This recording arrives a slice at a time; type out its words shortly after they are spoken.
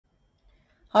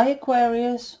Hi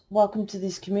Aquarius, welcome to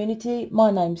this community.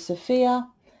 My name's Sophia.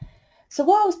 So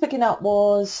what I was picking up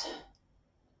was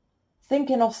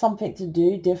thinking of something to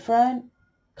do different,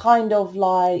 kind of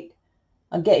like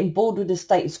I'm getting bored with the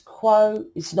status quo,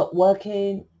 it's not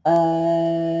working,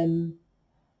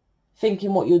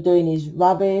 thinking what you're doing is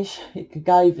rubbish, it could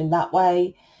go even that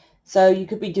way. So you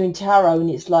could be doing tarot and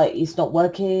it's like it's not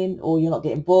working or you're not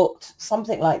getting booked,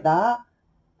 something like that.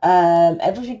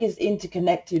 Everything is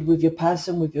interconnected with your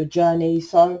person, with your journey.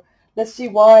 So let's see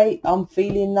why I'm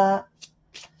feeling that,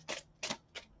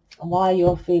 why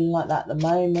you're feeling like that at the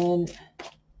moment.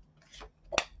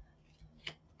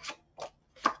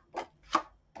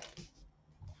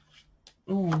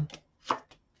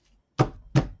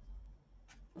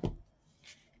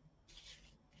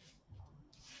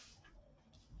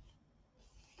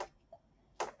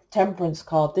 Temperance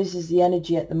card. This is the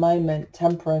energy at the moment,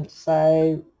 Temperance.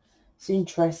 So it's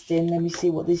interesting. Let me see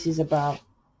what this is about.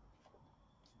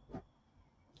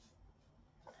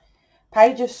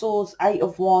 Page of Swords, Eight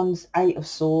of Wands, Eight of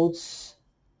Swords.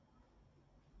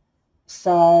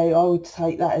 So I would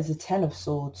take that as a Ten of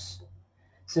Swords.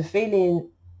 So feeling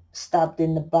stabbed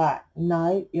in the back.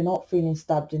 No, you're not feeling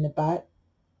stabbed in the back.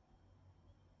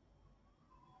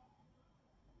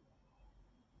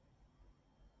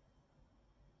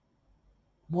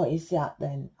 What is that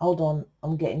then? Hold on,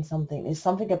 I'm getting something. There's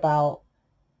something about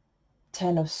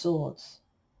Ten of Swords.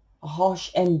 A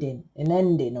harsh ending, an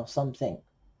ending or something.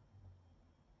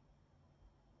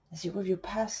 Is it with your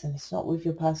person? It's not with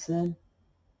your person.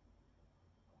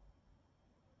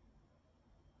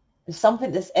 There's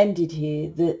something that's ended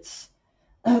here that's,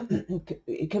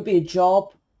 it could be a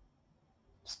job.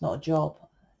 It's not a job.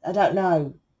 I don't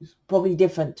know. It's probably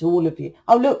different to all of you.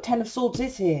 Oh, look, Ten of Swords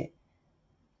is here.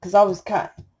 Because I was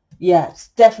yeah, it's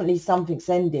definitely something's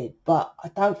ended, but I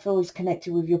don't feel it's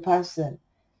connected with your person.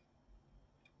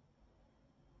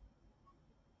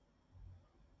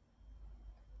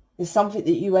 There's something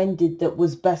that you ended that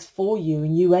was best for you,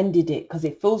 and you ended it because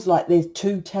it feels like there's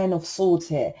two Ten of Swords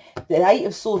here. The Eight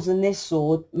of Swords and this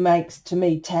sword makes, to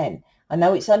me, 10. I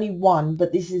know it's only one,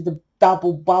 but this is the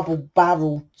double bubble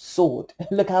barrel sword.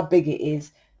 Look how big it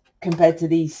is compared to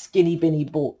these skinny binny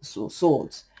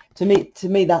swords. To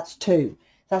me, that's two.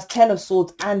 That's Ten of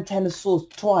Swords and Ten of Swords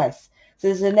twice. So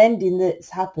there's an ending that's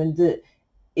happened that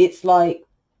it's like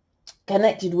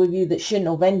connected with you that shouldn't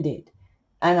have ended.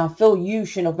 And I feel you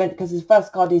shouldn't have ended because the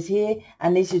first card is here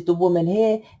and this is the woman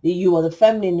here. That you are the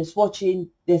feminine that's watching.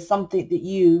 There's something that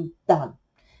you've done,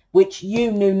 which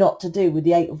you knew not to do with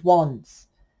the Eight of Wands.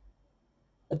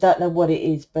 I don't know what it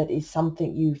is, but it's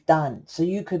something you've done. So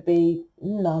you could be,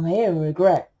 I'm here in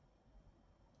regret.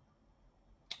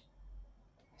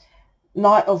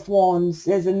 Knight of Wands,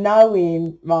 there's a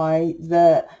knowing, right,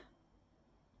 that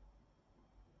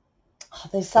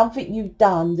there's something you've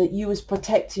done that you was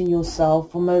protecting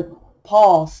yourself from a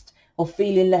past of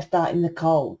feeling left out in the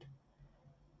cold.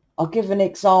 I'll give an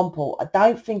example. I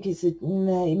don't think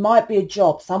it might be a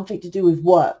job, something to do with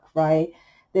work, right?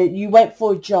 That you went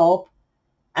for a job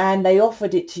and they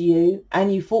offered it to you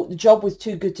and you thought the job was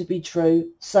too good to be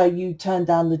true, so you turned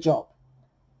down the job.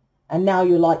 And now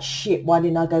you're like, shit, why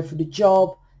didn't I go for the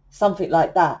job? Something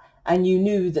like that. And you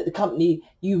knew that the company,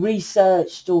 you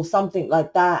researched or something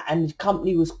like that, and the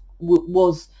company was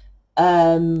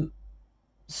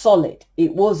solid.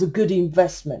 It was a good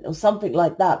investment or something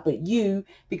like that. But you,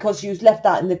 because you was left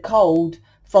out in the cold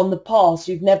from the past,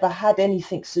 you've never had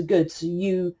anything so good. So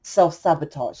you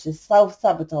self-sabotage. There's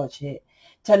self-sabotage here.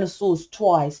 Ten of Swords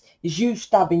twice is you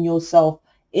stabbing yourself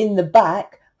in the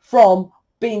back from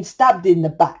being stabbed in the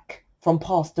back from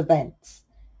past events.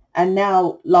 And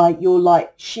now, like, you're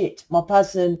like, shit, my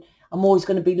person, I'm always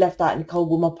going to be left out in the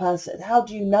cold with my person. How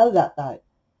do you know that, though?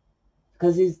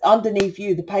 Because it's underneath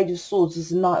you, the Page of Swords is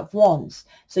the Knight of Wands.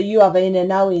 So you have an inner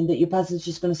knowing that your person's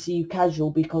just going to see you casual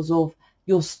because of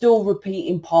you're still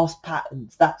repeating past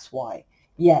patterns. That's why.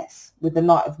 Yes, with the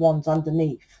Knight of Wands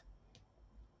underneath.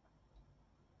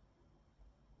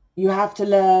 You have to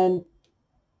learn.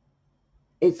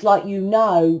 It's like you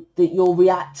know that you're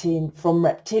reacting from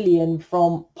Reptilian,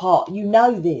 from part. You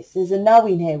know this. There's a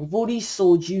knowing here. With all these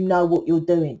swords, you know what you're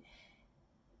doing.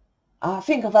 I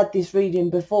think I've had this reading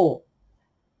before.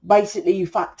 Basically, you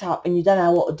fucked up and you don't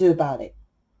know what to do about it.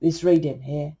 This reading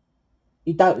here.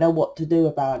 You don't know what to do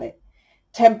about it.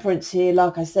 Temperance here,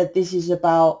 like I said, this is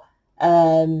about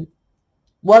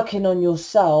working on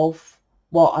yourself.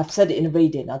 Well, I've said it in a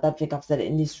reading. I don't think I've said it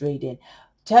in this reading.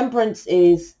 Temperance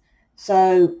is...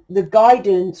 So the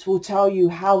guidance will tell you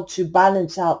how to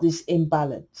balance out this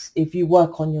imbalance if you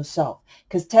work on yourself.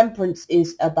 Because temperance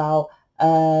is about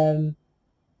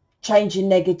changing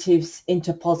negatives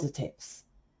into positives.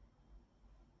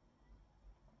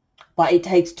 But it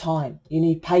takes time. You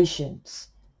need patience.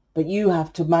 But you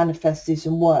have to manifest this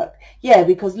and work. Yeah,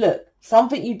 because look,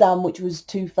 something you done which was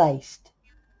two-faced.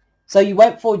 So you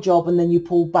went for a job and then you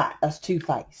pulled back. That's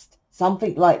two-faced.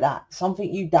 Something like that.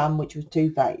 Something you done which was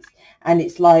two-faced. And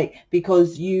it's like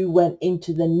because you went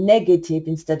into the negative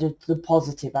instead of the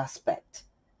positive aspect.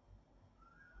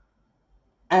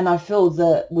 And I feel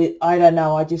that with, I don't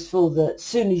know, I just feel that as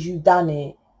soon as you done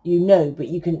it, you know, but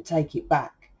you couldn't take it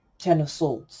back. 10 of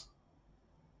Swords.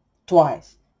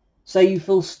 Twice. So you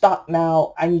feel stuck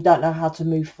now and you don't know how to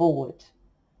move forward.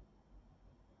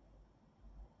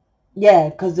 Yeah,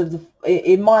 because of the,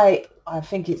 I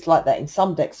think it's like that in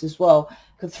some decks as well.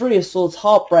 Because 3 of Swords,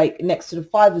 heartbreak next to the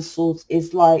 5 of Swords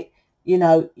is like, you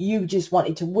know, you just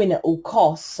wanted to win at all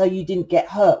costs. So you didn't get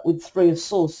hurt with 3 of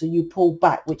Swords. So you pulled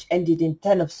back, which ended in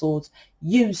 10 of Swords,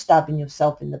 you stabbing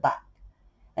yourself in the back.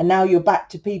 And now you're back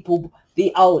to people,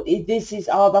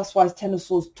 that's why it's 10 of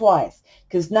Swords twice.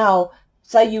 Because now,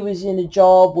 say you was in a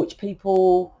job which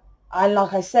people, and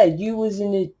like I said, you was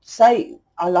in a,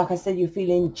 like I said, you're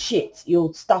feeling shit,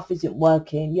 your stuff isn't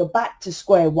working, you're back to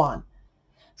square one.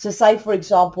 So say, for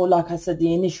example, like I said,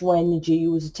 the initial energy,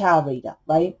 you was a tarot reader,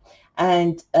 right?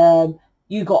 And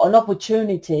you got an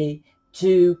opportunity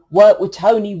to work with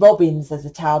Tony Robbins as a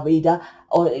tarot reader,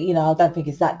 or, you know, I don't think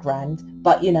it's that grand,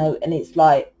 but, you know, and it's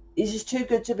like, this is too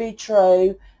good to be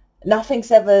true.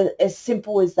 Nothing's ever as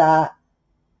simple as that.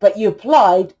 But you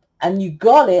applied and you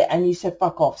got it and you said,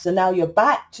 fuck off. So now you're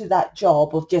back to that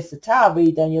job of just a tarot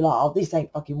reader and you're like, oh, this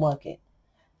ain't fucking working.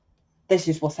 This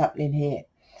is what's happening here.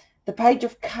 The Page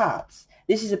of Cups,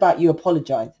 this is about you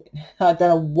apologizing. I don't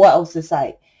know what else to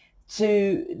say.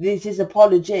 This is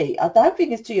apology. I don't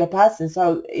think it's to your person.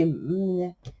 So,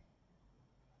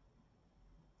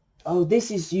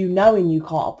 this is you knowing you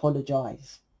can't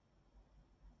apologize.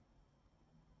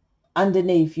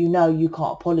 Underneath, you know you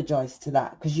can't apologize to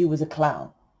that because you was a clown.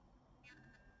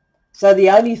 So the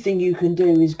only thing you can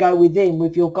do is go within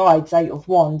with your guides, 8 of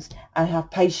Wands, and have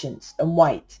patience and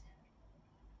wait.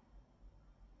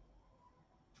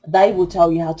 They will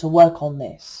tell you how to work on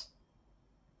this.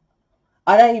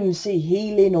 I don't even see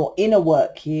healing or inner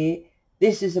work here.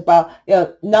 This is about, you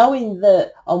know, knowing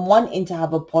that I'm wanting to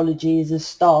have apology is a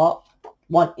start.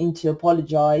 Wanting to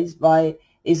apologize, right,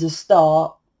 is a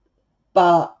start.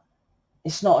 But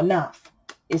it's not enough.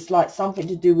 It's like something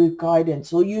to do with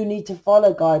guidance, or you need to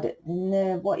follow guidance.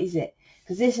 No, what is it?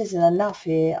 Because this isn't enough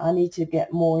here. I need to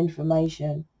get more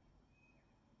information.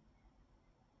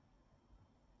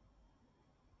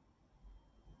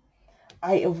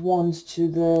 Eight of Wands to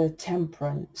the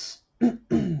Temperance.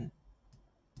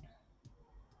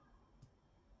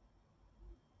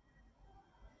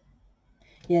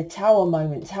 Yeah, Tower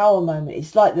moment, Tower moment.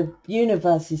 It's like the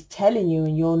universe is telling you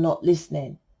and you're not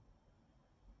listening.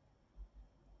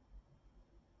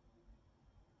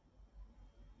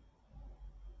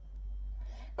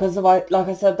 Because like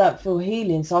I said, I don't feel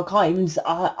healing, so I can't even,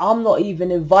 I'm not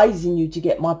even advising you to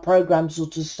get my programs or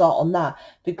to start on that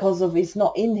because of it's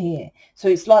not in here. So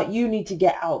it's like you need to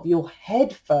get out of your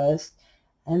head first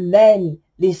and then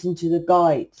listen to the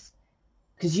guides.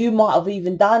 Because you might have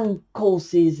even done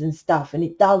courses and stuff and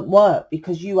it don't work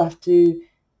because you have to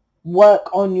work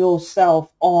on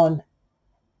yourself, on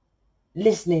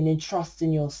listening and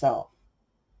trusting yourself.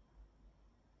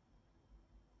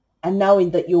 And knowing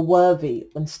that you're worthy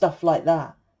and stuff like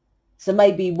that. So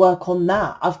maybe work on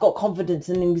that. I've got confidence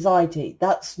and anxiety.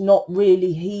 That's not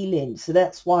really healing. So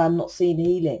that's why I'm not seeing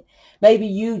healing. Maybe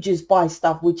you just buy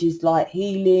stuff which is like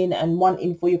healing and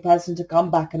wanting for your person to come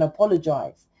back and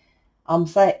apologize. I'm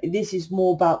saying this is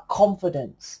more about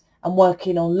confidence and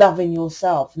working on loving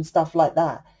yourself and stuff like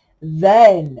that.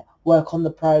 Then work on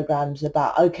the programs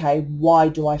about, okay, why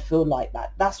do I feel like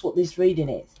that? That's what this reading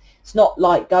is. It's not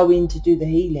like go in to do the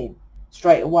healing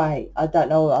straight away. I don't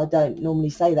know. I don't normally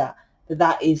say that. But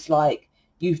that is like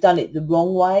you've done it the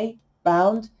wrong way,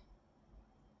 bound.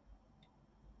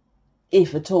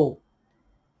 If at all.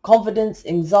 Confidence,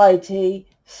 anxiety,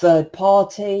 third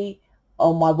party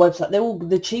on my website. They're all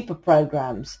the cheaper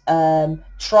programs.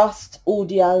 Trust,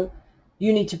 audio.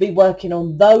 You need to be working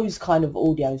on those kind of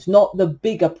audios, not the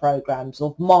bigger programs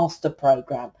of master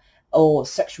program or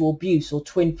sexual abuse or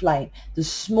twin flame. The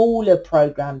smaller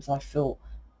programs I feel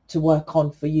to work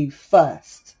on for you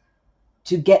first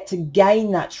to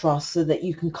gain that trust so that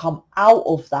you can come out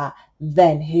of that,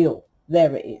 then heal.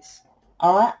 There it is.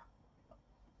 All right.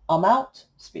 I'm out.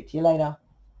 Speak to you later.